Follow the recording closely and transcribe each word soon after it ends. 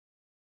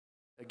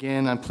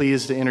Again, I'm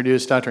pleased to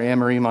introduce Dr.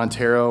 Mary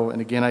Montero.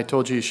 And again, I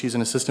told you she's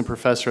an assistant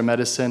professor of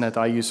medicine at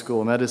the IU School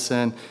of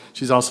Medicine.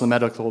 She's also the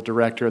medical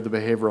director of the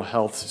behavioral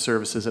health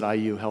services at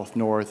IU Health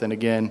North. And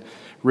again,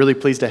 really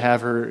pleased to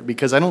have her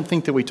because I don't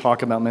think that we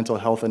talk about mental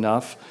health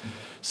enough.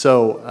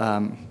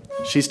 So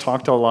she's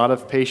talked to a lot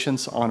of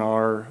patients on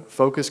our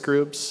focus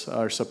groups,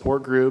 our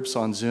support groups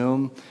on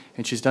Zoom,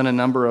 and she's done a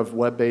number of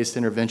web-based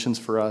interventions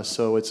for us.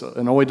 So it's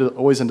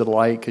always a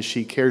delight because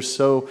she cares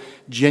so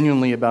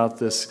genuinely about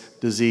this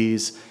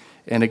disease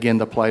and, again,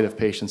 the plight of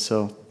patients.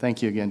 So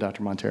thank you again,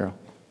 Dr. Montero.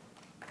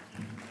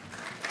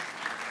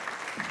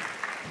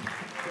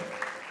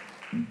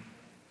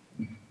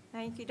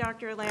 Thank you,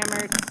 Dr.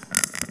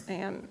 Lammert. I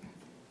am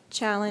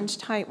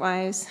challenged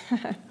height-wise.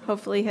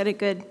 Hopefully had a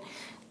good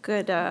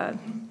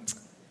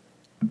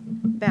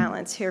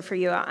balance here for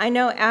you. I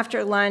know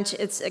after lunch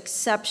it's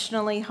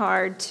exceptionally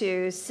hard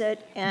to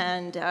sit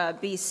and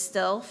be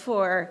still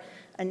for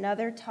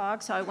another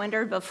talk, so I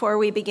wondered before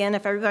we begin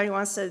if everybody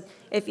wants to,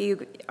 if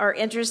you are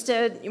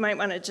interested, you might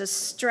want to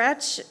just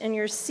stretch in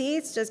your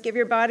seats, just give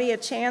your body a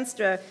chance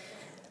to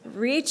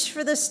reach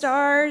for the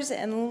stars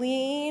and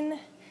lean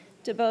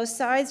to both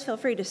sides. Feel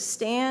free to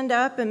stand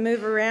up and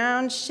move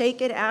around,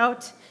 shake it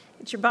out,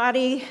 get your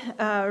body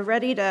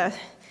ready to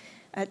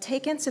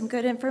take in some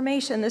good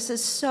information. This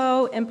is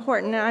so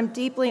important, and I'm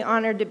deeply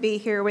honored to be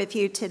here with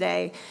you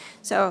today.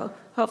 So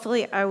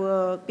hopefully I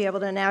will be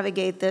able to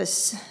navigate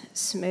this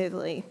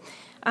smoothly.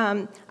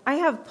 I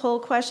have poll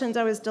questions.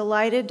 I was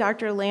delighted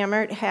Dr.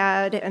 Lammert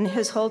had, and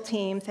his whole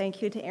team,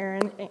 thank you to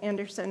Aaron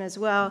Anderson as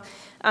well,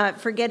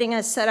 for getting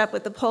us set up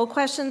with the poll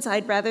questions.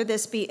 I'd rather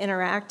this be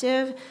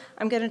interactive.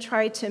 I'm going to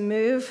try to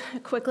move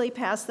quickly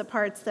past the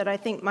parts that I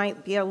think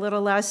might be a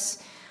little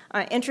less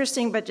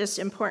interesting, but just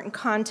important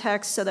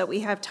context so that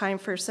we have time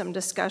for some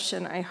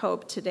discussion, I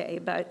hope,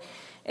 today. But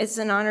it's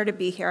an honor to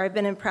be here. I've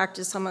been in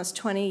practice almost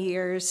 20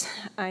 years.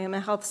 I am a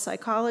health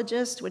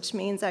psychologist, which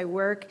means I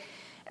work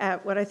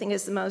at what I think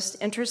is the most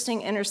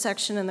interesting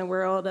intersection in the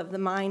world of the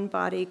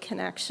mind-body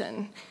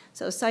connection.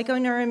 So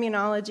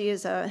psychoneuroimmunology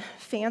is a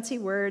fancy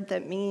word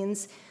that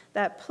means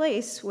that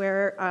place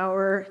where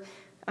our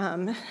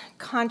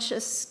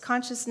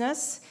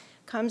consciousness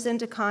comes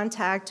into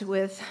contact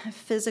with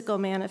physical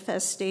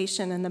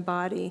manifestation in the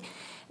body.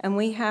 And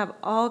we have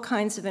all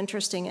kinds of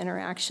interesting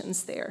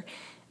interactions there.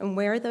 And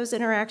where those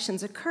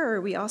interactions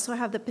occur, we also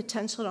have the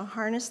potential to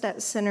harness that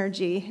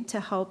synergy to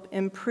help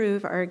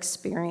improve our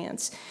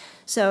experience.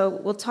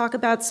 So we'll talk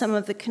about some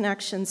of the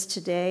connections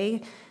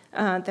today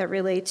that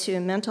relate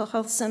to mental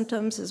health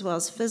symptoms as well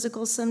as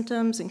physical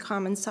symptoms and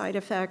common side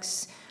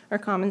effects or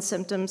common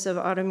symptoms of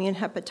autoimmune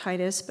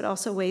hepatitis, but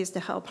also ways to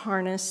help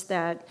harness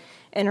that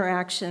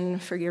interaction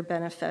for your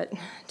benefit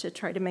to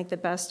try to make the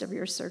best of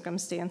your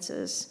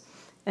circumstances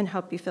and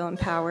help you feel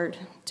empowered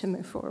to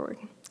move forward.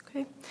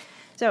 Okay.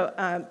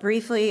 So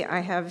briefly,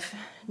 I have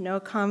no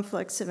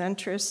conflicts of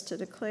interest to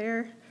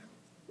declare.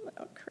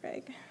 Oh,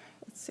 Craig,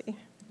 let's see.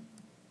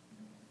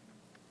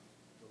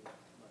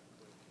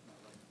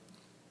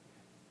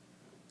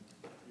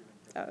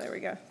 Oh, there we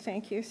go.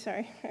 Thank you.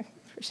 Sorry.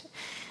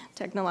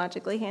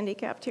 Technologically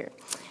handicapped here.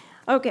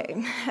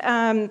 Okay.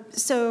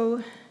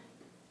 So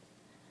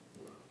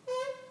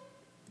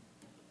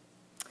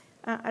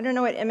I don't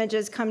know what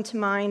images come to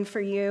mind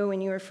for you when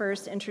you were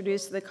first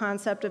introduced to the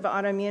concept of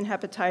autoimmune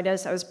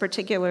hepatitis. I was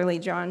particularly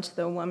drawn to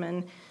the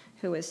woman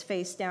who was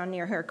face down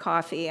near her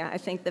coffee. I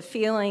think the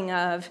feeling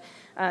of,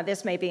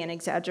 this may be an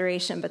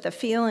exaggeration, but the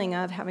feeling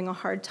of having a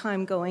hard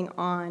time going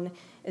on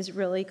is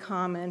really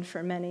common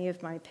for many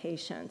of my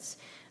patients.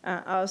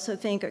 I also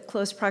think a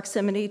close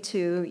proximity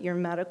to your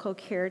medical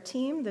care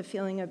team, the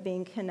feeling of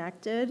being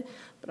connected,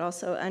 but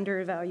also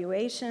under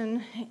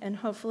evaluation, and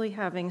hopefully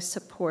having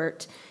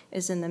support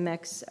is in the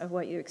mix of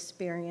what you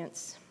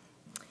experience.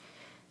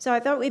 So I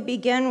thought we'd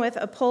begin with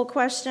a poll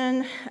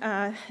question.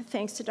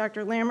 Thanks to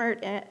Dr. Lammert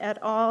et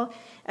al.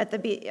 At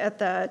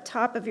the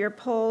top of your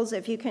polls,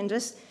 if you can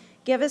just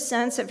give a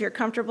sense, if you're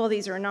comfortable,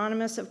 these are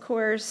anonymous, of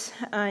course,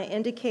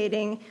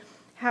 indicating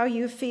how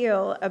you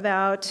feel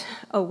about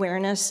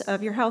awareness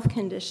of your health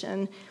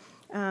condition,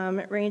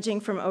 ranging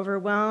from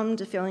overwhelmed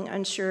to feeling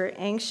unsure,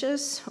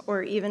 anxious,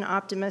 or even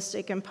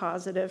optimistic and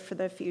positive for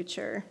the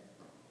future.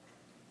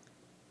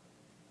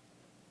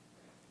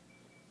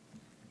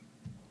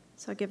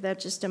 So I'll give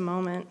that just a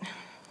moment.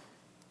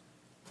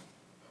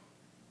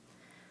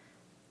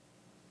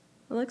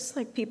 It looks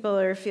like people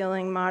are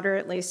feeling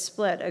moderately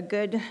split. A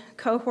good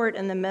cohort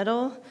in the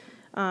middle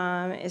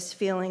is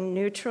feeling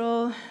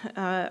neutral,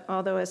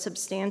 although a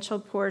substantial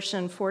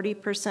portion,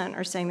 40%,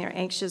 are saying they're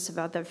anxious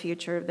about the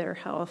future of their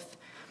health.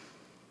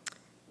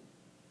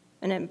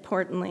 And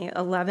importantly,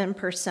 11%,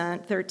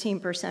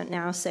 13%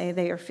 now say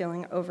they are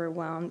feeling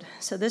overwhelmed.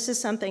 So this is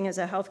something as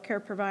a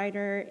healthcare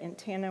provider in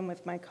tandem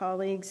with my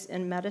colleagues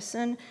in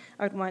medicine,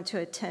 I would want to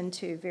attend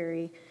to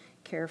very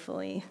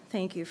carefully.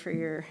 Thank you for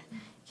your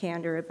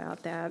candor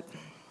about that.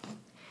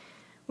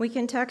 We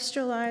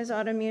contextualize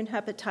autoimmune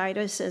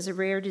hepatitis as a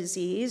rare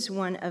disease,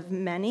 one of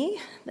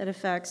many that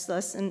affects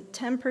less than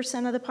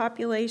 10% of the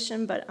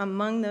population, but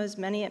among those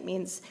many, it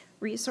means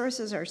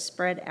resources are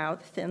spread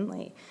out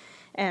thinly.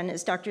 And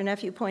as Dr.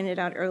 Nephew pointed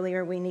out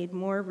earlier, we need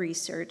more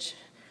research,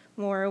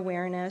 more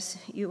awareness.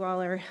 You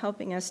all are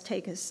helping us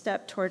take a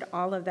step toward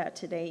all of that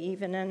today,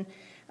 even in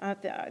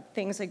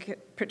things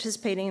like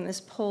participating in this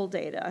poll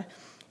data.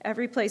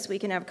 Every place we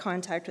can have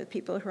contact with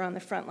people who are on the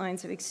front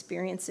lines of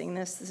experiencing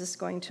this is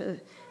going to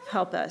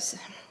help us.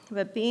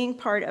 But being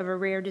part of a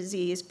rare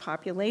disease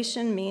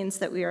population means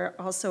that we are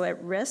also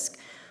at risk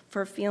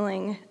for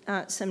feeling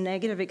some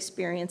negative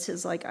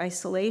experiences like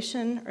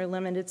isolation or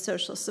limited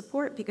social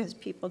support because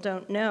people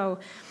don't know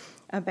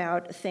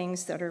about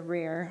things that are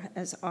rare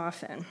as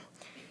often.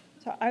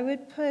 So I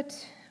would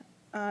put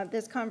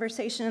this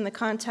conversation in the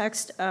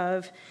context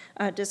of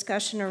a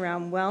discussion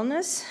around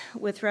wellness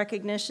with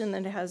recognition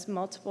that it has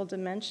multiple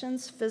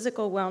dimensions,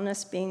 physical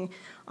wellness being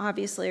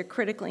obviously a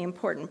critically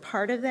important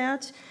part of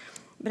that.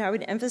 But I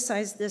would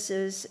emphasize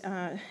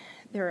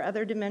there are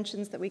other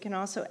dimensions that we can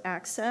also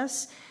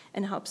access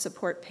and help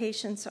support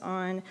patients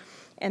on,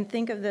 and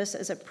think of this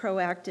as a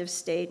proactive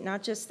state,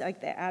 not just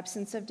like the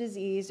absence of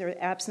disease or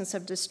absence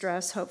of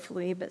distress,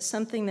 hopefully, but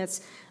something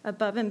that's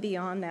above and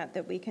beyond that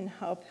that we can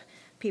help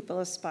people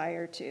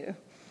aspire to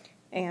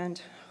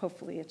and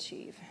hopefully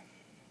achieve.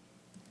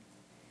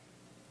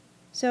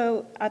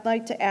 So I'd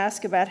like to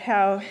ask about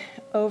how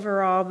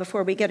overall,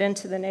 before we get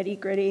into the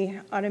nitty-gritty,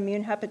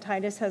 autoimmune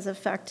hepatitis has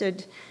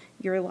affected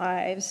your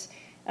lives,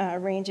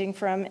 ranging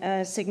from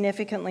a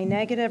significantly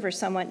negative or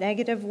somewhat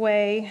negative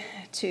way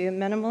to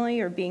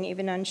minimally or being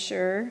even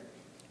unsure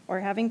or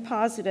having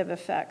positive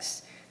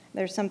effects.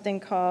 There's something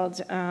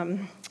called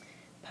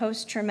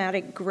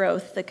post-traumatic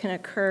growth that can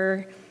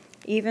occur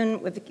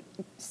even with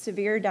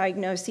severe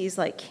diagnoses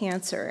like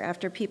cancer.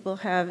 After people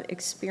have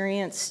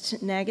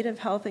experienced negative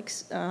health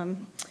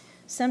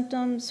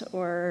symptoms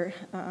or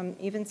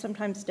even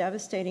sometimes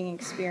devastating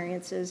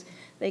experiences,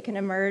 they can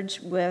emerge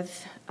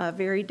with a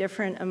very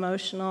different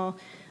emotional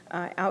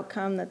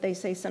outcome that they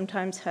say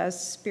sometimes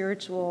has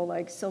spiritual,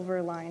 like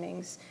silver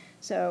linings.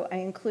 So I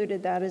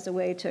included that as a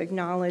way to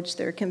acknowledge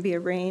there can be a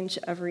range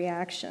of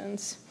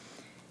reactions.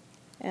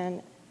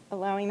 And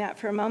allowing that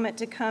for a moment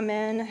to come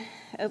in,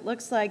 it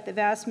looks like the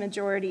vast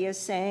majority is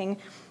saying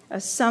a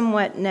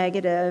somewhat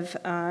negative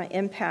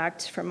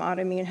impact from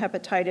autoimmune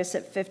hepatitis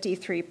at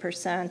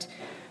 53%.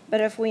 But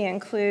if we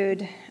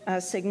include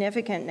a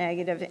significant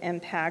negative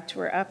impact,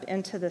 we're up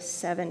into the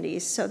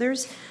 70s. So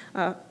there's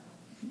a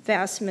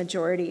vast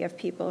majority of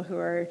people who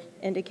are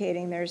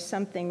indicating there's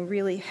something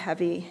really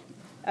heavy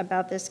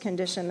about this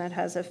condition that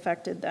has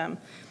affected them.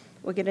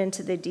 We'll get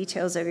into the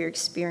details of your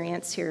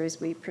experience here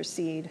as we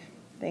proceed.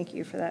 Thank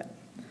you for that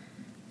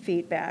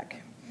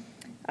feedback.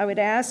 I would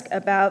ask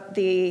about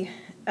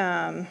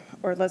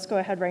or let's go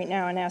ahead right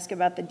now and ask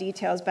about the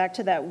details. Back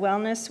to that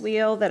wellness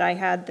wheel that I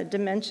had the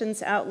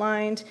dimensions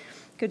outlined.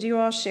 Could you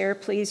all share,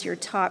 please, your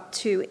top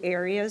 2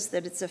 areas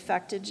that it's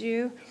affected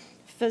you?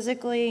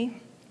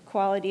 Physically,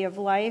 quality of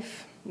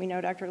life. We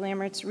know Dr.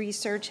 Lammert's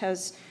research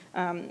has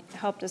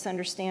helped us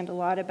understand a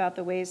lot about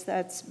the ways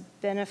that's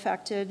been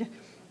affected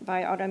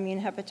by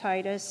autoimmune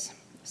hepatitis.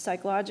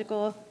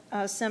 Psychological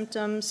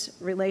symptoms,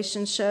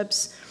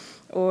 relationships,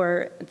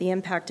 or the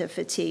impact of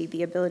fatigue,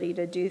 the ability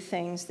to do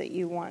things that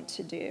you want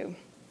to do.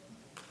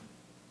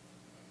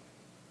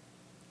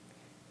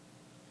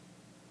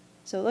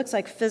 So it looks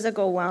like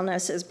physical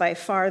wellness is by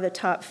far the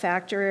top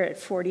factor at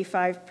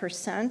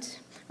 45%.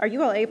 Are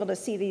you all able to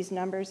see these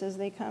numbers as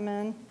they come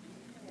in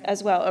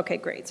as well? Okay,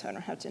 great, so I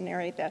don't have to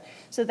narrate that.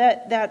 So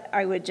that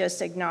I would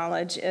just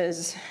acknowledge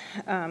is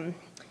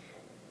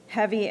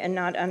heavy and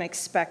not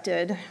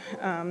unexpected.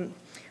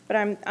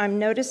 But I'm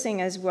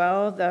noticing as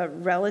well the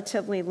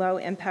relatively low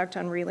impact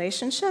on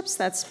relationships.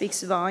 That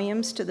speaks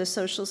volumes to the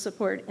social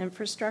support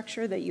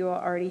infrastructure that you all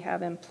already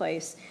have in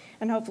place,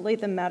 and hopefully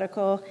the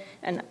medical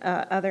and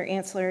other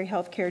ancillary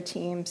healthcare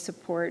team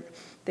support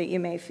that you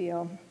may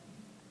feel.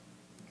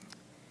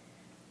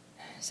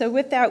 So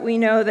with that, we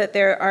know that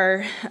there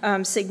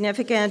are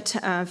significant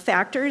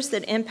factors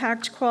that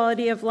impact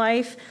quality of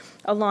life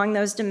along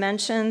those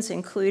dimensions,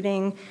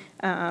 including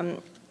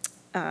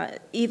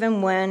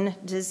even when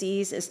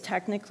disease is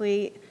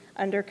technically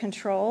under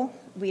control,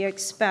 we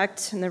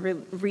expect, and the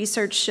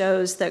research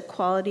shows that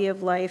quality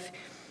of life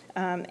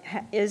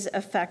is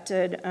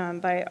affected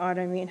by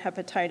autoimmune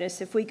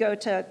hepatitis. If we go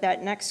to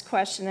that next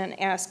question and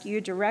ask you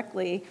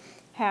directly,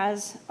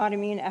 has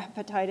autoimmune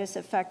hepatitis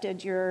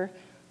affected your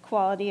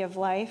quality of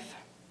life?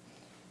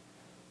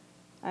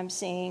 I'm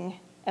seeing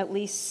at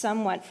least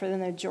somewhat for the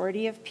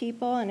majority of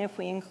people, and if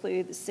we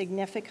include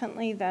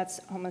significantly,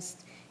 that's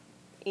almost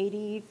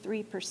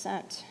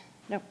 83%,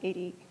 no,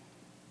 80,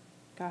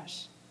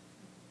 gosh,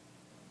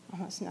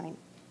 almost 9,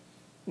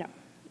 no,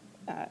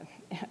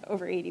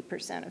 over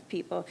 80% of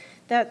people.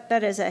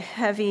 That is a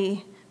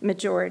heavy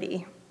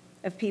majority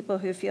of people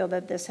who feel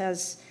that this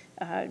has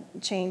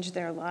changed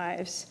their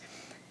lives.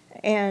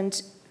 And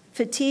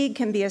Fatigue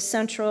can be a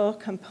central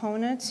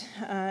component,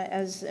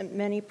 as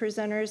many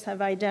presenters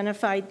have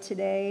identified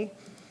today.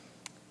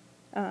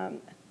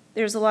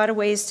 There's a lot of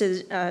ways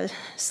to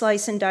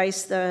slice and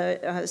dice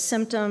the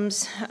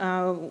symptoms.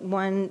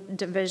 One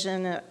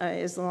division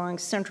is along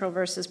central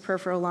versus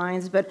peripheral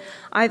lines, but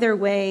either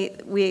way,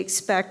 we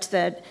expect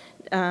that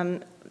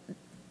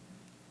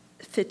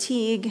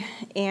fatigue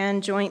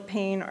and joint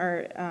pain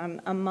are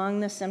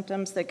among the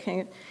symptoms that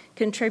can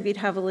contribute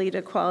heavily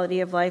to quality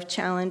of life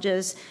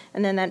challenges,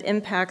 and then that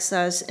impacts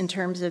us in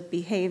terms of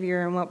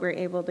behavior and what we're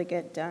able to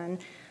get done.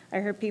 I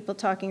heard people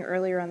talking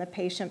earlier on the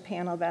patient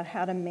panel about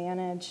how to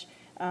manage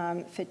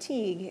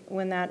fatigue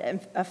when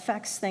that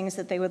affects things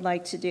that they would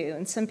like to do.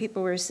 And some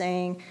people were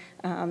saying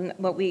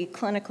what we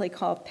clinically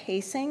call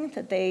pacing,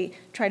 that they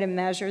try to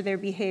measure their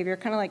behavior,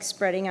 kind of like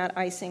spreading out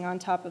icing on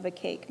top of a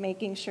cake,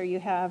 making sure you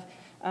have,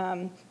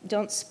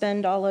 don't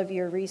spend all of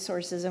your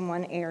resources in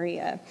one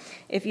area.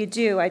 If you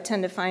do, I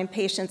tend to find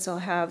patients will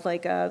have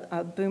like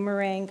a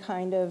boomerang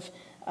kind of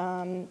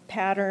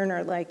pattern,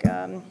 or like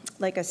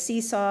a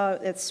seesaw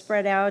that's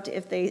spread out.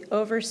 If they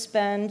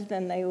overspend,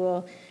 then they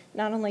will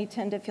not only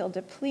tend to feel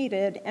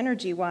depleted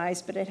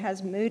energy-wise, but it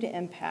has mood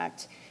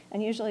impact.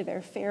 And usually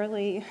they're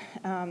fairly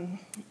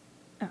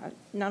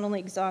not only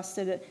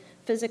exhausted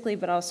physically,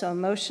 but also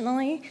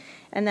emotionally.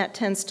 And that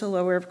tends to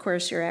lower, of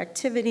course, your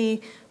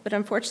activity, but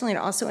unfortunately it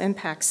also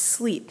impacts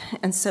sleep.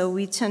 And so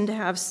we tend to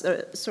have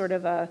sort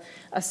of a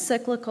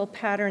cyclical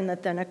pattern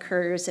that then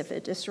occurs. If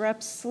it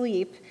disrupts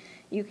sleep,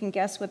 you can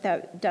guess what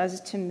that does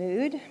to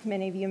mood.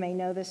 Many of you may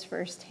know this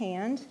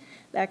firsthand.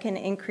 That can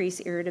increase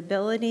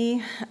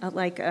irritability,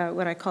 like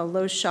what I call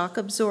low shock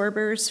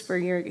absorbers for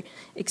your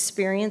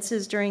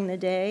experiences during the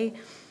day.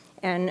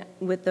 And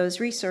with those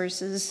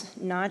resources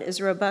not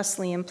as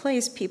robustly in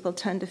place, people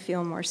tend to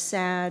feel more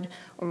sad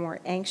or more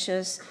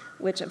anxious,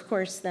 which of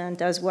course then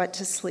does what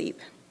to sleep?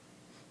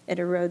 It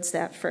erodes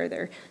that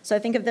further. So I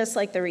think of this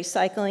like the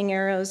recycling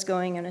arrows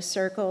going in a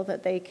circle,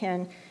 that they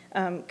can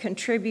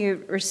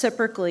contribute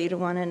reciprocally to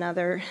one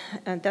another.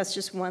 That's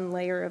just one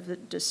layer of the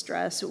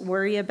distress.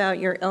 Worry about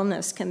your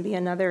illness can be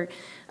another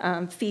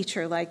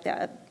feature like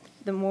that.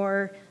 The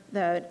more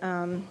that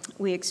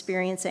we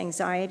experience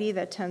anxiety,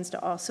 that tends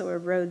to also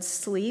erode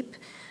sleep,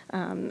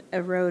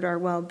 erode our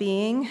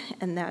well-being,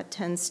 and that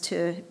tends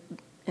to,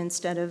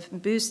 instead of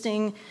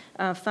boosting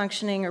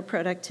functioning or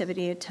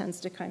productivity, it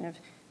tends to kind of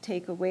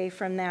take away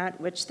from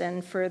that, which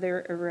then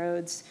further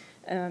erodes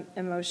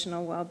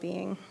emotional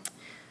well-being.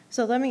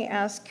 So let me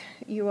ask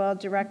you all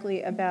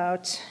directly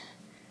about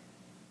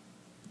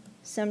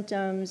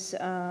symptoms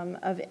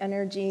of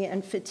energy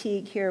and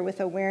fatigue here, with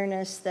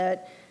awareness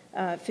that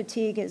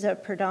fatigue is a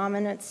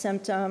predominant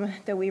symptom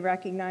that we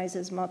recognize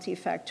as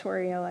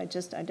multifactorial. I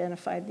just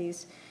identified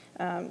these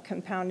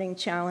compounding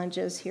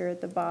challenges here at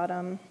the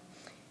bottom.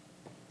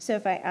 So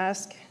if I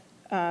ask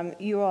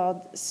you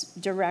all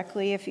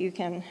directly, if you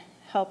can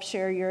help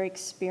share your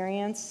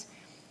experience,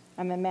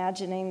 I'm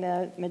imagining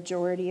the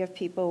majority of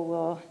people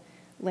will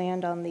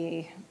land on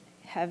the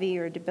heavy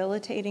or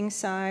debilitating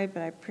side,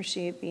 but I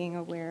appreciate being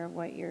aware of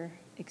what your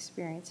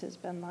experience has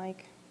been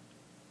like.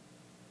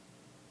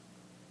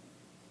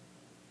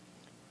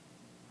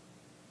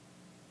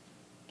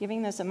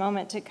 Giving this a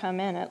moment to come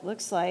in, it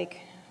looks like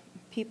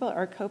people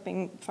are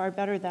coping far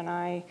better than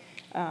I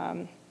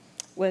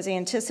was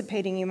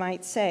anticipating you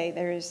might say.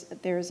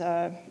 There's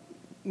a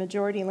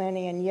majority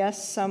landing in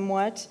yes,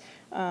 somewhat,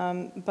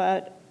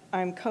 but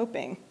I'm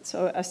coping.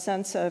 So a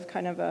sense of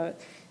kind of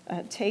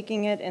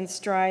taking it in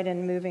stride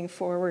and moving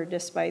forward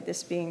despite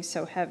this being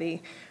so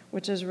heavy,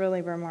 which is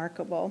really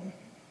remarkable.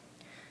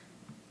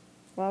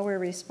 While we're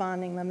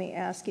responding, let me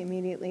ask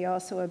immediately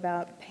also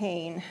about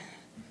pain.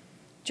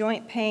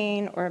 Joint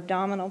pain or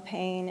abdominal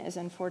pain is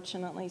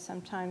unfortunately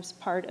sometimes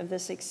part of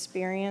this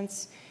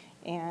experience,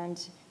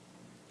 and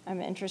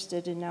I'm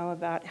interested to know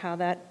about how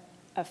that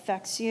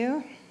affects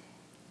you.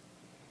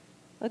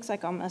 Looks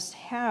like almost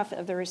half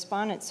of the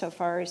respondents so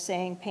far are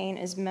saying pain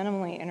is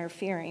minimally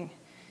interfering.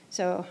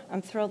 So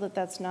I'm thrilled that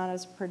that's not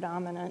as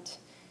predominant,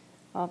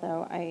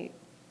 although I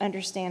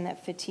understand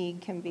that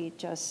fatigue can be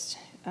just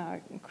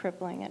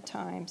crippling at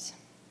times.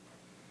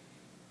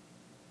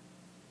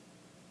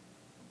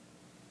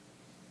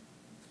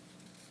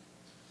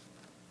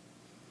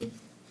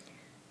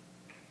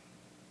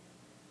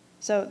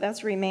 So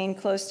that's remained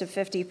close to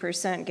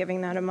 50%,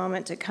 giving that a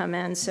moment to come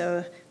in.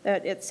 So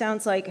that it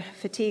sounds like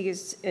fatigue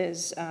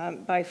is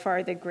by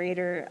far the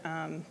greater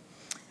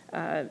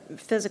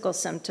physical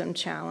symptom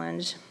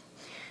challenge.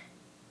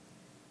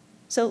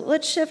 So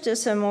let's shift to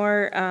some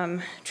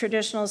more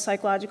traditional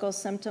psychological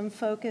symptom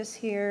focus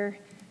here.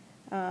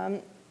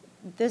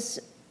 This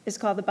is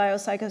called the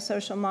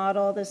biopsychosocial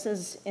model. This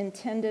is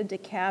intended to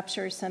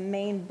capture some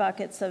main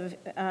buckets of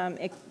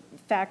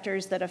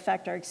factors that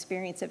affect our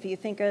experience. If you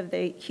think of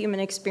the human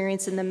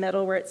experience in the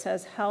middle where it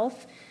says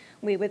health,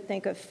 we would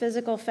think of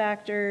physical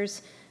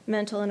factors,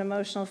 mental and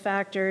emotional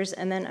factors,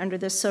 and then under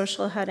the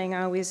social heading,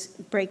 I always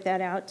break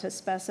that out to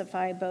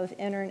specify both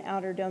inner and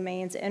outer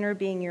domains, inner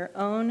being your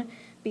own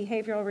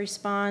behavioral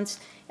response,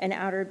 and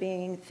outer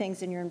being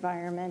things in your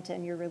environment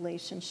and your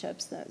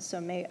relationships that so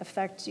may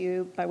affect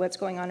you by what's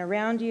going on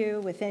around you,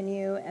 within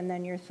you, and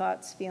then your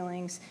thoughts,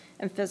 feelings,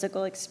 and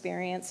physical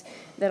experience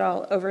that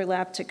all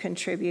overlap to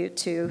contribute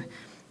to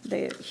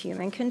the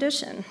human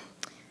condition.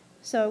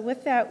 So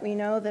with that, we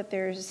know that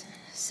there's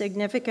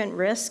significant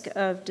risk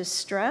of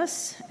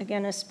distress,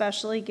 again,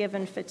 especially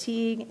given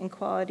fatigue and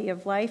quality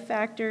of life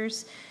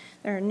factors.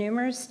 There are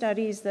numerous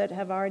studies that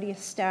have already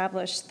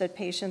established that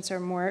patients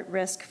are more at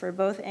risk for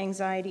both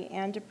anxiety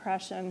and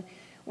depression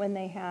when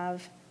they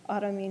have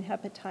autoimmune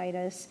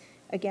hepatitis,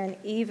 again,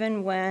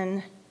 even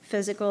when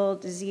physical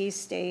disease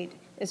state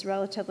is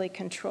relatively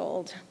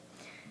controlled.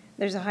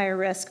 There's a higher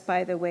risk,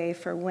 by the way,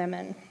 for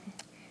women.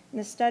 And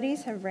the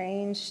studies have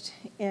ranged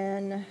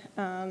in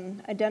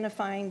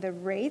identifying the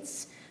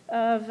rates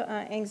of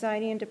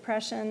anxiety and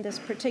depression. This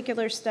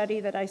particular study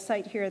that I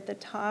cite here at the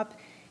top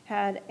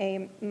had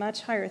a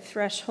much higher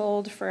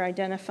threshold for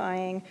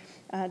identifying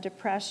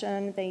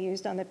depression. They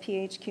used on the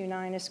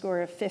PHQ-9 a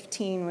score of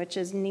 15, which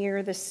is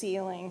near the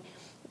ceiling.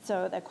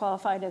 So that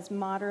qualified as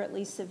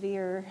moderately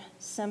severe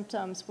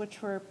symptoms,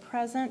 which were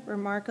present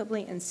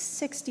remarkably in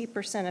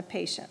 60% of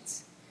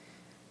patients.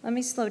 Let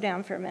me slow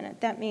down for a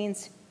minute. That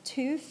means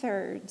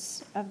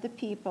 2/3 of the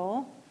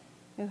people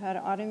who had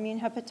autoimmune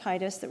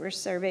hepatitis that were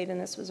surveyed,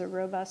 and this was a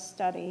robust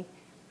study,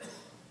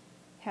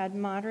 had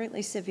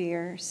moderately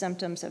severe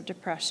symptoms of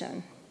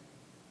depression.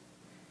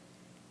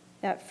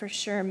 That for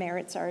sure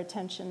merits our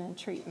attention and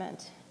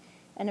treatment.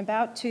 And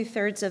about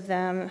 2/3 of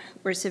them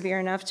were severe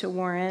enough to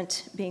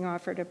warrant being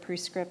offered a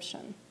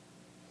prescription.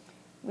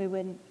 We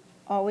would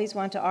always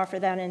want to offer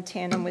that in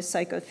tandem with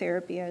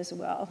psychotherapy as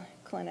well,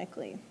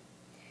 clinically.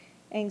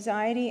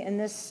 Anxiety in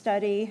this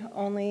study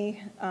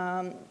only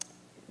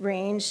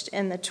ranged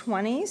in the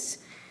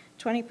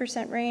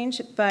 20%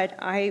 range, but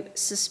I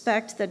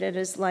suspect that it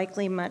is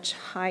likely much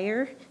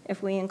higher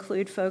if we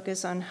include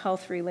focus on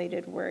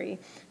health-related worry.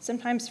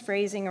 Sometimes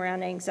phrasing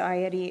around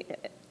anxiety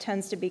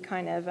tends to be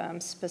kind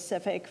of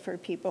specific for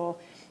people,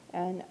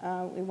 and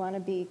we want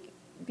to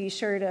be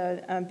sure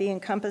to be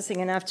encompassing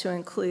enough to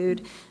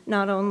include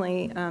not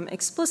only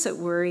explicit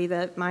worry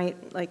that might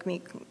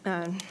make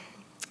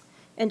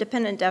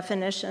independent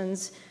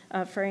definitions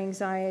for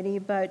anxiety,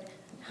 but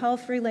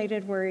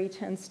health-related worry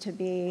tends to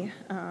be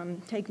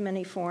take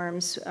many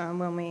forms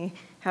when we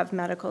have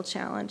medical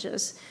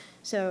challenges.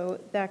 So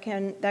that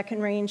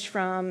can range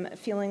from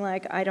feeling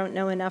like I don't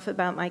know enough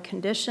about my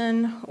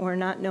condition or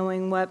not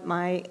knowing what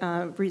my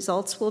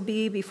results will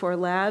be before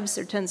labs.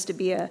 There tends to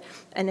be an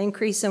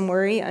increase in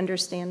worry,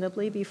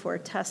 understandably, before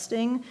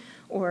testing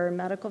or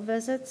medical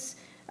visits.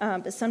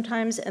 But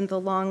sometimes in the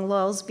long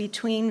lulls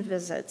between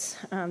visits,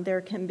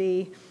 there can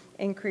be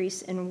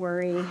increase in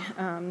worry.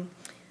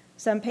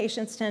 Some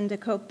patients tend to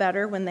cope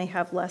better when they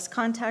have less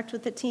contact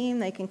with the team.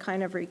 They can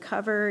kind of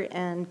recover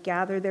and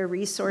gather their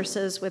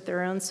resources with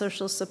their own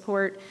social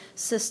support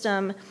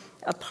system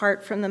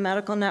apart from the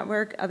medical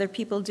network. Other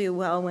people do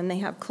well when they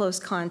have close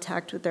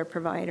contact with their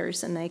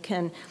providers and they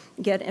can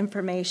get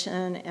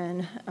information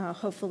and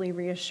hopefully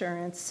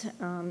reassurance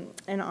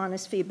and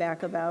honest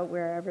feedback about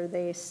wherever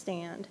they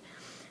stand.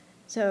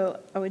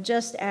 So I would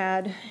just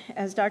add,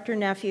 as Dr.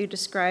 Nephew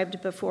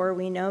described before,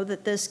 we know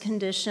that this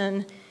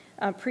condition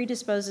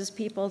predisposes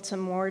people to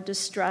more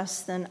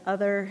distress than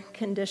other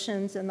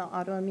conditions in the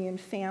autoimmune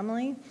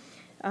family.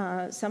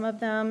 Some of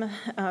them,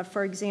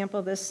 for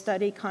example, this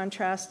study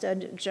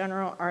contrasted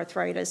general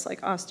arthritis,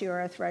 like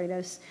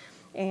osteoarthritis,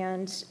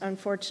 and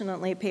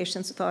unfortunately,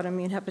 patients with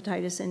autoimmune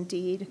hepatitis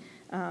indeed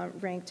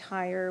ranked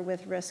higher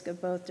with risk of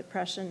both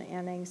depression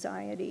and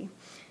anxiety.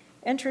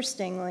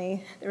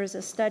 Interestingly, there was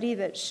a study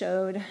that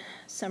showed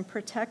some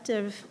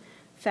protective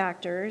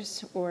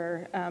factors,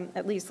 or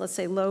at least let's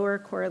say lower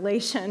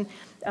correlation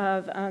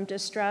of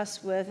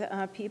distress with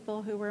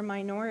people who were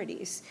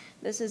minorities.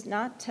 This is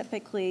not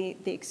typically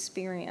the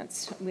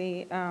experience.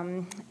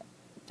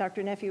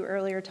 Dr. Nephew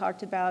earlier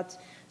talked about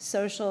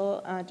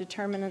social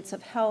determinants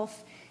of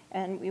health,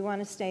 and we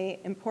want to stay,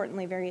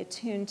 importantly, very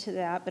attuned to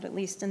that, but at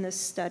least in this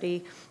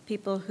study,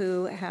 people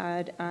who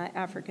had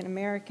African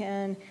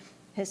American,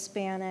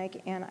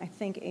 Hispanic, and I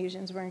think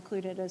Asians were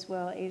included as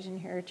well, Asian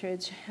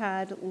heritage,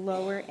 had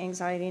lower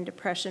anxiety and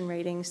depression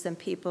ratings than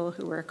people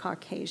who were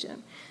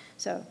Caucasian.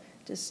 So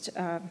just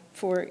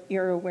for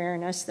your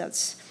awareness,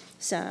 that's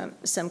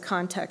some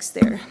context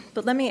there.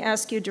 But let me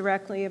ask you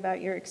directly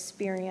about your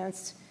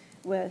experience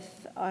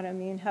with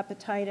autoimmune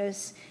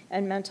hepatitis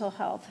and mental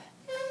health.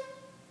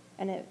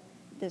 And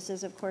this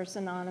is, of course,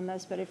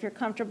 anonymous, but if you're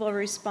comfortable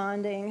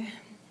responding,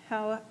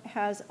 how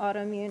has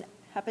autoimmune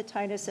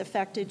hepatitis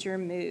affected your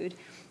mood?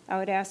 I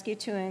would ask you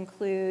to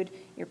include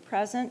your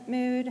present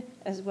mood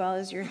as well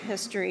as your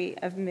history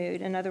of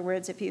mood. In other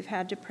words, if you've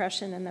had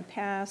depression in the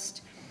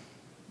past,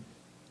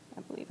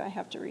 I believe I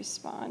have to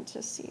respond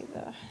to see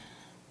the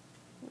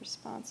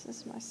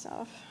responses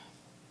myself.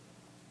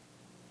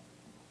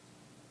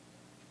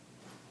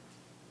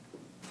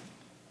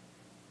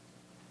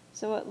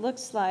 So it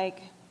looks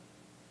like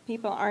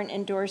people aren't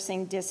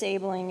endorsing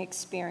disabling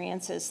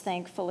experiences,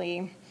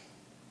 thankfully.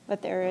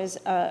 but there is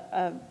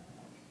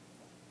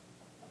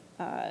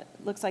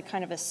looks like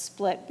kind of a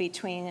split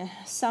between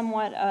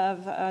somewhat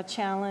of a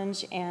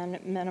challenge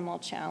and minimal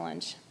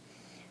challenge.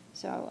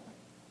 So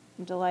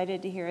I'm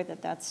delighted to hear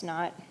that that's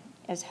not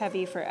as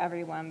heavy for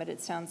everyone, but it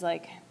sounds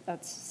like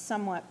that's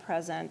somewhat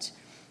present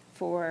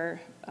for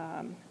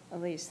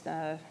at least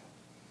the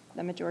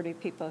majority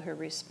of people who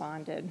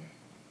responded.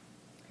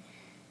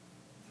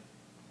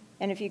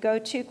 And if you go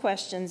 2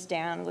 questions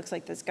down, it looks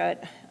like this got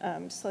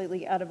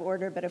slightly out of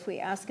order, but if we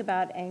ask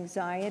about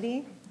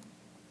anxiety,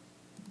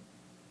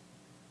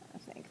 I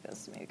think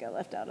this maybe got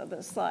left out of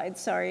the slide,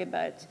 sorry,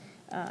 but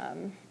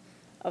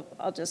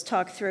I'll just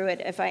talk through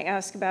it. If I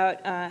ask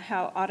about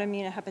how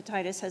autoimmune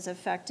hepatitis has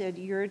affected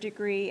your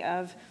degree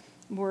of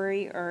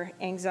worry or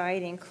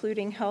anxiety,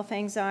 including health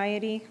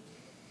anxiety,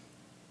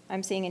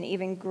 I'm seeing an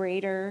even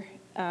greater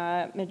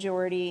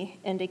majority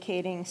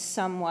indicating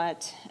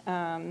somewhat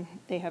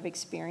they have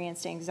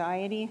experienced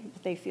anxiety,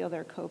 but they feel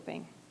they're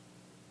coping.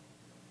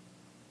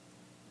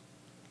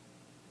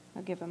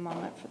 I'll give a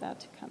moment for that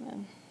to come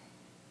in.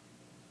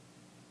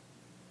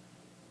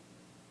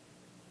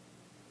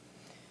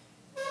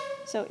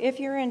 So if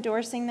you're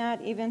endorsing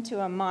that, even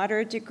to a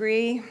moderate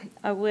degree,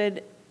 I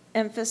would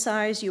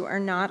emphasize you are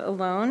not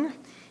alone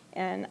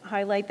and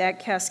highlight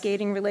that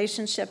cascading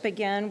relationship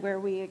again, where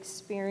we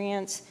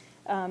experience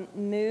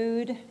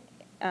mood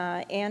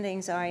and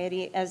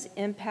anxiety as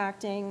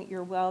impacting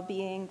your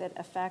well-being that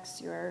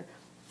affects your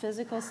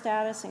physical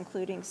status,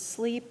 including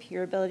sleep,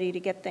 your ability to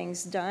get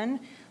things done,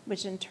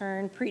 which in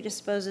turn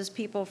predisposes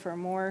people for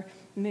more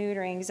mood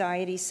or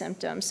anxiety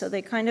symptoms. So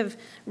they kind of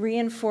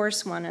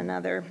reinforce one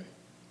another.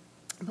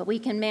 But we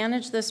can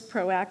manage this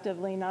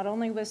proactively, not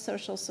only with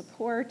social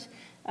support.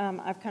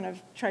 I've kind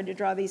of tried to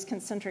draw these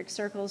concentric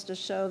circles to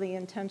show the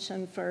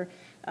intention for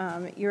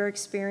your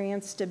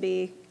experience to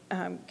be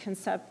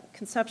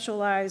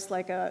conceptualized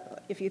like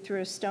if you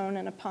threw a stone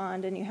in a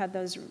pond and you had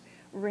those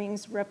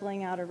rings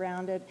rippling out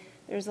around it.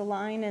 There's a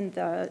line in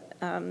the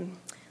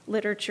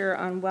literature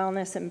on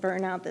wellness and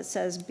burnout that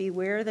says,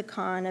 beware the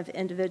con of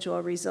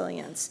individual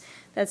resilience.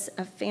 That's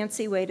a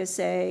fancy way to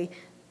say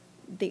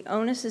the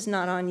onus is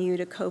not on you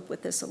to cope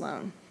with this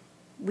alone.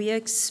 We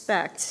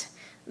expect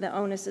the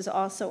onus is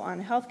also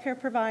on healthcare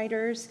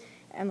providers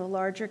and the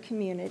larger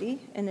community,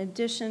 in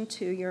addition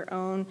to your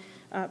own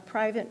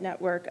private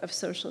network of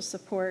social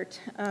support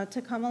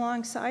to come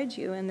alongside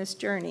you in this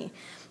journey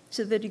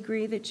to the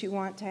degree that you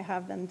want to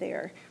have them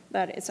there.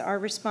 But it's our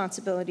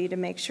responsibility to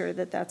make sure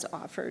that that's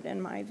offered,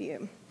 in my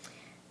view.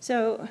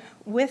 So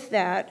with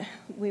that,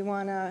 we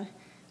want to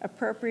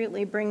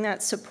appropriately bring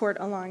that support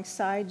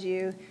alongside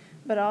you,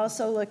 but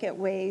also look at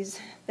ways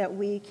that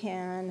we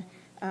can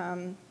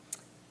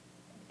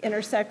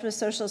intersect with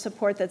social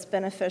support that's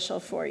beneficial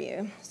for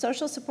you.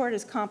 Social support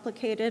is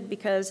complicated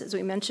because, as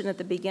we mentioned at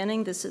the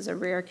beginning, this is a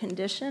rare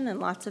condition and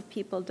lots of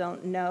people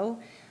don't know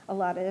a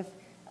lot of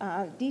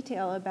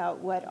detail about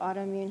what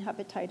autoimmune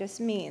hepatitis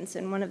means.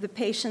 And one of the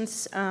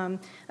patients, I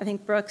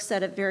think Brooke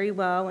said it very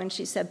well when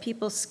she said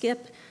people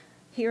skip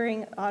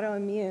hearing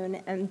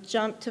autoimmune and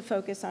jump to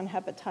focus on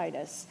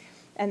hepatitis.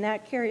 And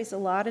that carries a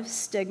lot of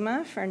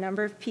stigma for a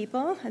number of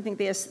people. I think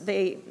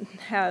they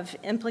have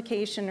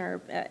implication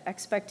or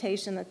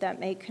expectation that that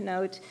may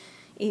connote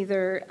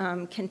either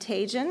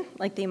contagion,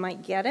 like they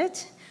might get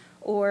it,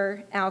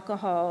 or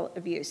alcohol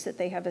abuse, that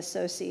they have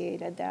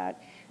associated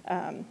that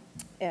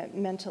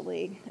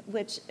mentally,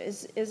 which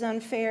is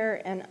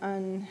unfair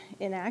and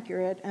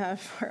inaccurate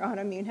for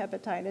autoimmune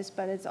hepatitis,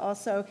 but it's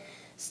also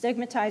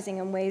stigmatizing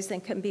in ways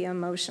that can be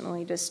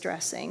emotionally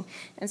distressing.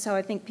 And so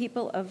I think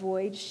people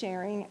avoid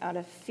sharing out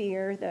of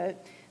fear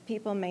that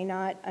people may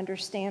not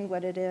understand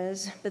what it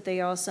is, but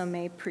they also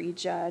may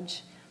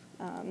prejudge.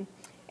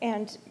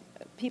 And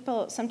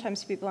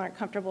sometimes people aren't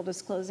comfortable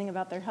disclosing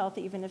about their health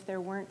even if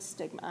there weren't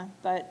stigma,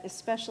 but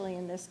especially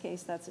in this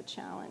case, that's a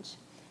challenge.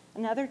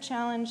 Another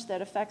challenge that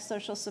affects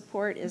social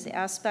support is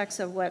aspects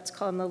of what's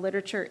called in the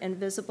literature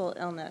invisible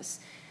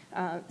illness.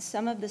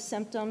 Some of the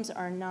symptoms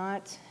are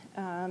not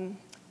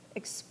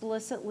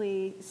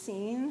explicitly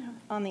seen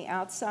on the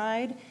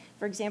outside.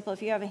 For example,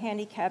 if you have a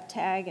handicap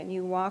tag and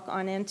you walk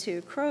on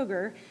into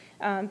Kroger,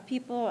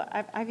 people,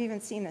 I've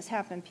even seen this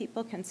happen,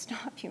 people can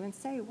stop you and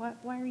say,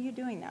 why are you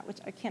doing that? Which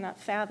I cannot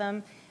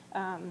fathom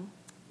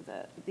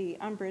the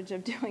umbrage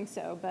of doing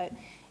so, but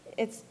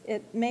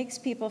it makes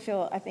people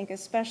feel, I think,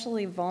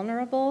 especially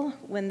vulnerable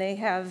when they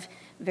have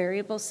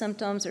variable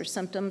symptoms or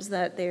symptoms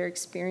that they're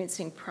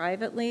experiencing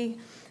privately.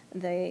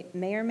 They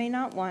may or may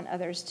not want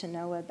others to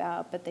know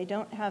about, but they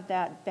don't have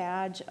that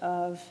badge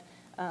of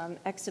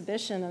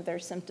exhibition of their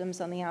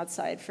symptoms on the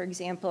outside. For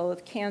example,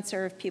 with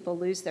cancer, if people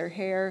lose their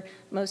hair,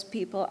 most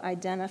people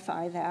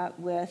identify that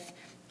with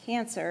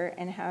cancer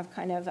and have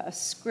kind of a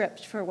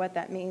script for what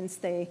that means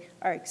they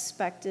are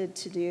expected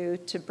to do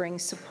to bring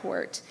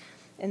support.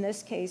 In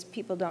this case,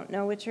 people don't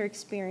know what you're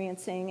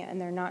experiencing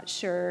and they're not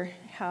sure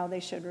how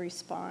they should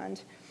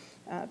respond.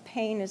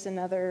 Pain is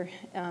another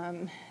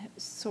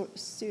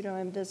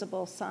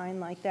pseudo-invisible sign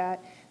like that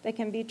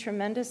can be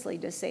tremendously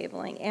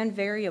disabling and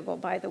variable,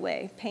 by the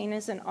way. Pain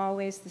isn't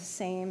always the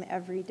same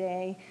every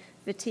day.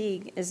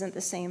 Fatigue isn't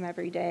the same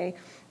every day.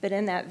 But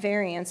in that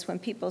variance, when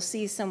people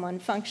see someone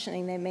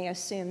functioning, they may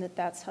assume that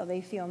that's how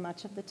they feel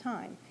much of the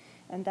time.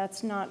 And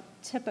that's not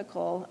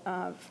typical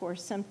for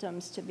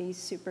symptoms to be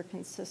super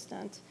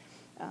consistent.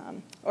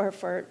 Or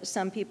for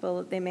some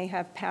people, they may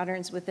have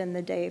patterns within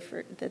the day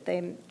that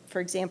they, for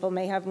example,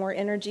 may have more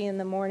energy in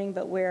the morning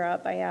but wear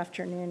out by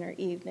afternoon or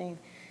evening.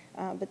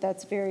 But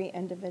that's very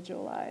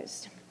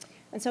individualized.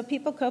 And so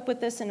people cope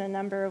with this in a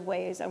number of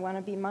ways. I want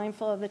to be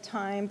mindful of the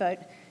time,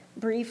 but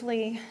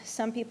briefly,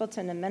 some people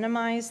tend to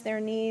minimize their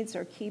needs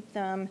or keep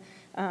them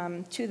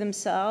to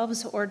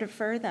themselves or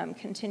defer them,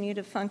 continue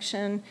to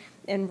function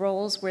in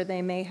roles where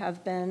they may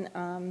have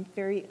been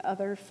very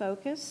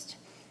other-focused.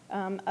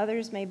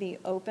 Others may be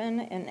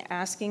open and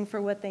asking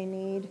for what they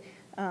need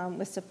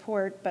with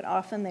support, but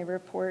often they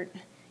report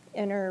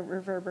inner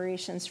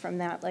reverberations from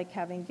that, like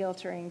having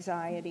guilt or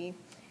anxiety.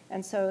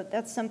 And so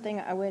that's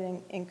something I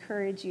would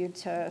encourage you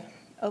to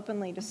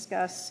openly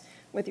discuss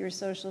with your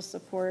social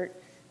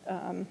support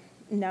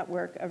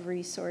network of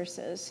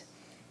resources.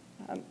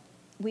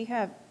 We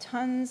have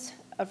tons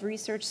of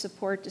research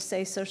support to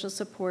say social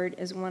support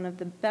is one of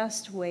the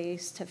best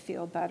ways to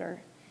feel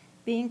better.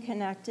 Being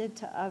connected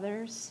to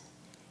others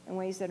in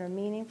ways that are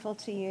meaningful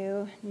to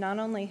you not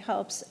only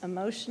helps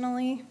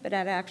emotionally, but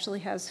it actually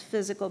has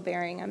physical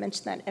bearing. I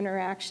mentioned that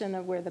interaction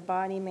of where the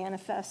body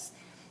manifests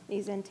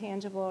these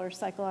intangible or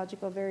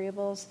psychological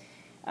variables.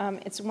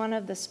 It's one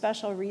of the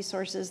special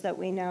resources that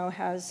we know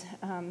has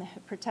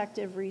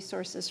protective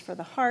resources for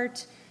the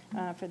heart,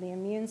 for the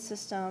immune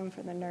system,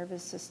 for the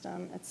nervous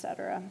system, et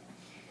cetera.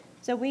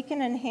 So we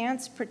can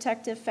enhance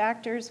protective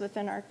factors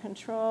within our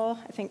control.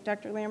 I think,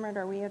 Dr. Lambert,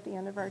 are we at the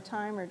end of our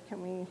time, or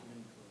can we?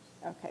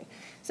 Okay,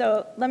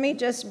 so let me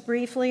just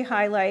briefly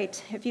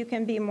highlight, if you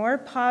can be more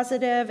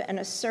positive and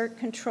assert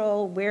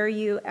control where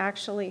you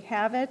actually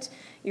have it,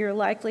 you're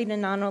likely to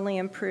not only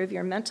improve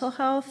your mental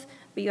health,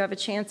 but you have a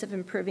chance of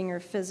improving your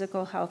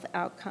physical health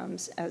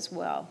outcomes as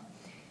well.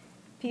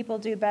 People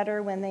do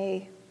better when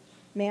they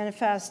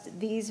manifest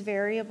these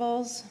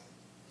variables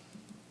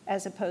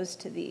as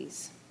opposed to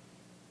these.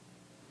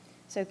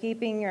 So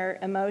keeping your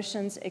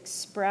emotions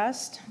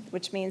expressed,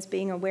 which means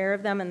being aware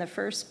of them in the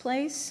first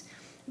place,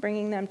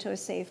 bringing them to a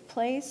safe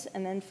place,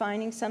 and then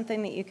finding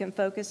something that you can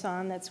focus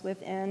on that's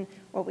within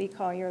what we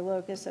call your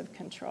locus of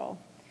control.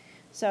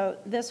 So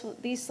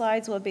these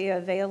slides will be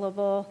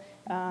available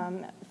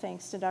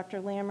thanks to Dr.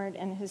 Lambert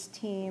and his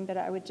team, but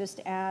I would just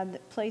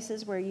add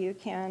places where you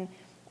can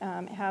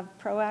have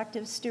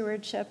proactive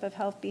stewardship of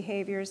health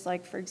behaviors,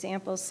 like, for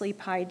example,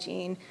 sleep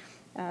hygiene.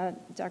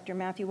 Dr.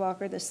 Matthew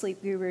Walker, the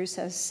sleep guru,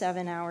 says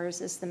 7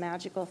 hours is the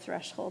magical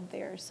threshold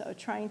there. So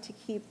trying to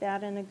keep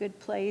that in a good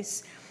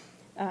place,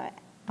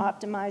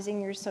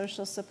 optimizing your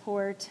social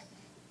support,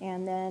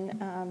 and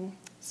then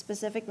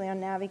specifically on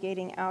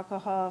navigating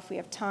alcohol. If we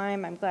have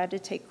time, I'm glad to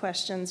take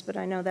questions, but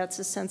I know that's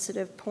a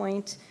sensitive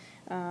point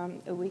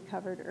that we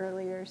covered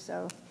earlier.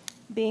 So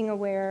being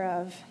aware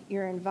of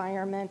your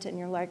environment and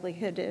your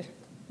likelihood to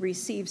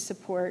receive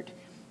support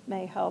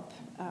may help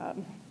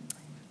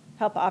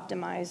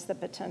optimize the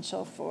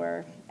potential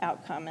for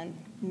outcome and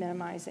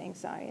minimize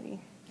anxiety.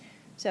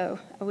 So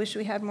I wish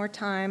we had more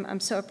time. I'm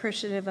so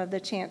appreciative of the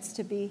chance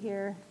to be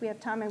here. If we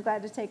have time, I'm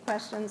glad to take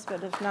questions,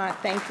 but if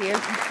not, thank you.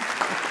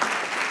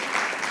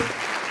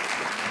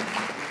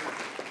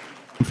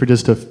 For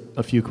just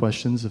a few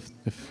questions,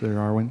 if there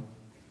are one.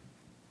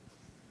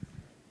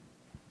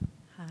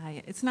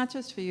 Hi. It's not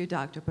just for you,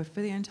 doctor, but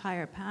for the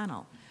entire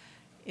panel.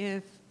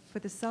 If for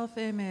the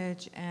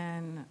self-image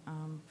and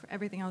for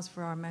everything else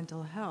for our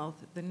mental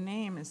health, the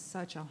name is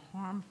such a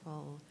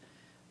harmful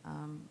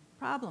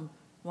problem.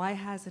 Why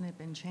hasn't it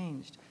been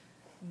changed?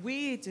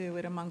 We do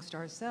it amongst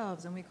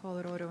ourselves, and we call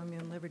it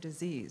autoimmune liver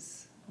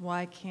disease.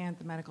 Why can't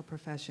the medical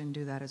profession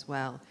do that as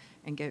well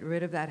and get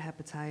rid of that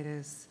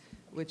hepatitis,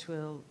 which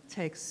will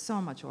take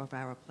so much off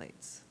our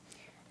plates?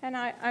 And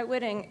I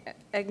would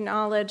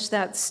acknowledge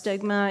that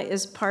stigma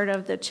is part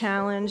of the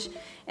challenge,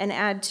 and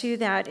add to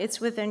that,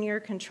 it's within your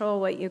control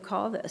what you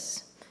call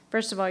this.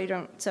 First of all,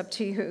 it's up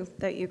to you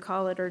that you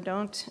call it or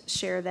don't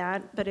share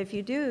that. But if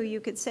you do, you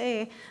could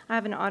say, I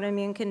have an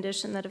autoimmune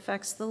condition that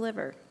affects the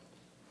liver,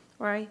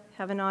 or I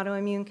have an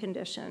autoimmune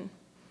condition.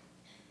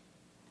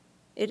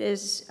 It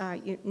is,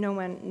 no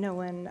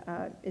one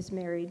is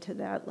married to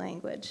that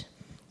language.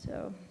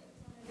 So.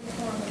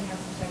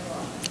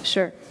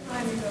 Sure.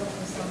 Time to go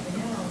for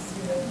something else,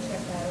 you would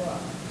check that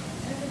off.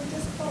 And if it would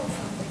just call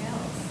something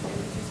else, it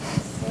would just be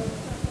so.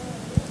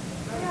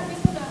 Yeah,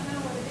 people don't know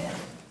what it is.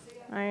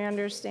 I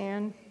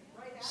understand.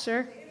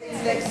 Sure.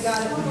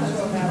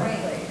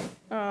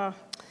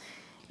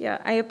 Yeah,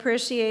 I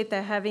appreciate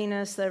the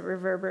heaviness that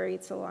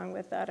reverberates along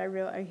with that.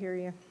 I hear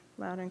you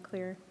loud and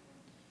clear.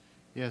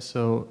 Yeah,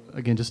 so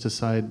again, just a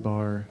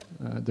sidebar,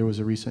 there was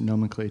a recent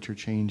nomenclature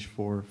change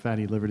for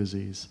fatty liver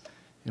disease.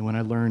 And when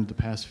I learned the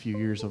past few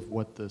years of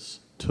what this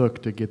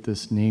took to get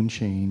this name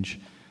change,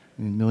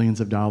 I mean, millions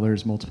of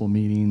dollars, multiple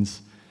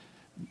meetings,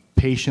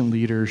 patient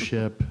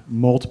leadership,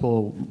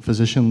 multiple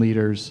physician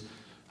leaders,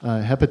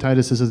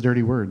 hepatitis is a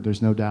dirty word,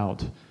 there's no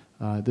doubt.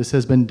 This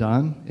has been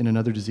done in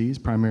another disease,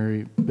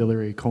 primary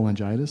biliary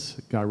cholangitis.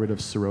 It got rid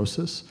of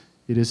cirrhosis.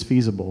 It is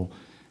feasible.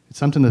 It's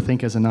something to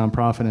think as a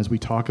nonprofit, as we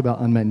talk about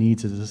unmet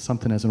needs, it is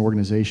something as an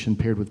organization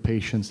paired with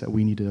patients that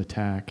we need to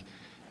attack.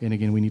 And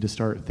again, we need to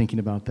start thinking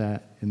about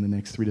that in the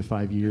next 3 to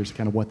 5 years,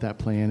 kind of what that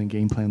plan and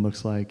game plan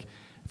looks like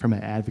from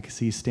an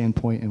advocacy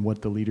standpoint and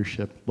what the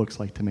leadership looks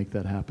like to make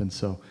that happen.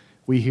 So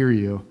we hear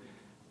you.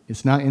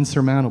 It's not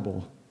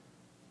insurmountable,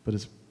 but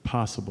it's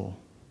possible.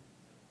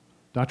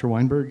 Dr.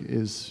 Weinberg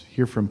is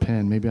here from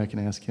Penn. Maybe I can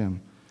ask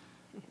him.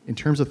 In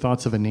terms of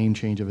thoughts of a name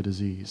change of a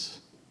disease,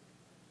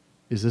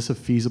 is this a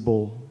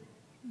feasible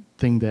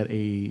thing that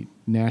a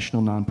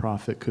national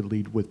nonprofit could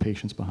lead with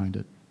patients behind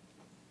it?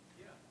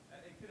 Yeah,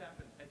 it could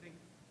happen. I think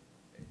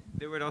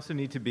there would also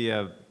need to be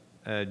a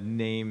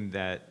name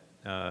that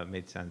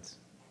made sense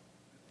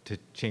to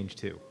change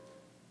to.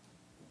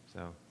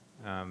 So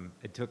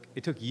it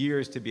took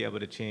years to be able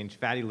to change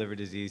fatty liver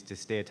disease to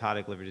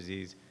steatotic liver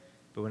disease.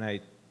 But when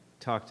I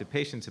talk to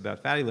patients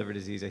about fatty liver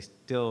disease, I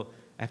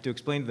have to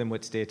explain to them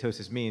what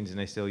steatosis means, and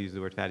I still use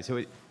the word fatty. So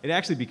it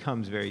actually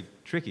becomes very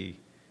tricky.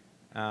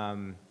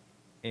 And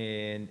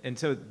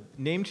so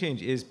name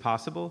change is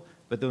possible,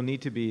 but there'll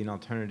need to be an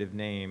alternative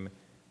name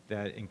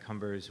that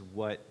encumbers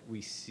what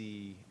we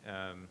see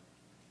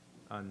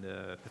on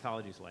the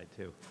pathology slide,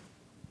 too.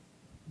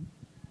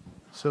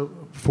 So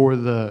for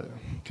the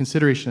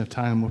consideration of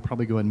time, we'll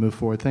probably go ahead and move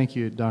forward. Thank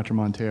you, Dr.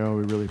 Montero.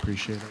 We really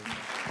appreciate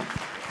it.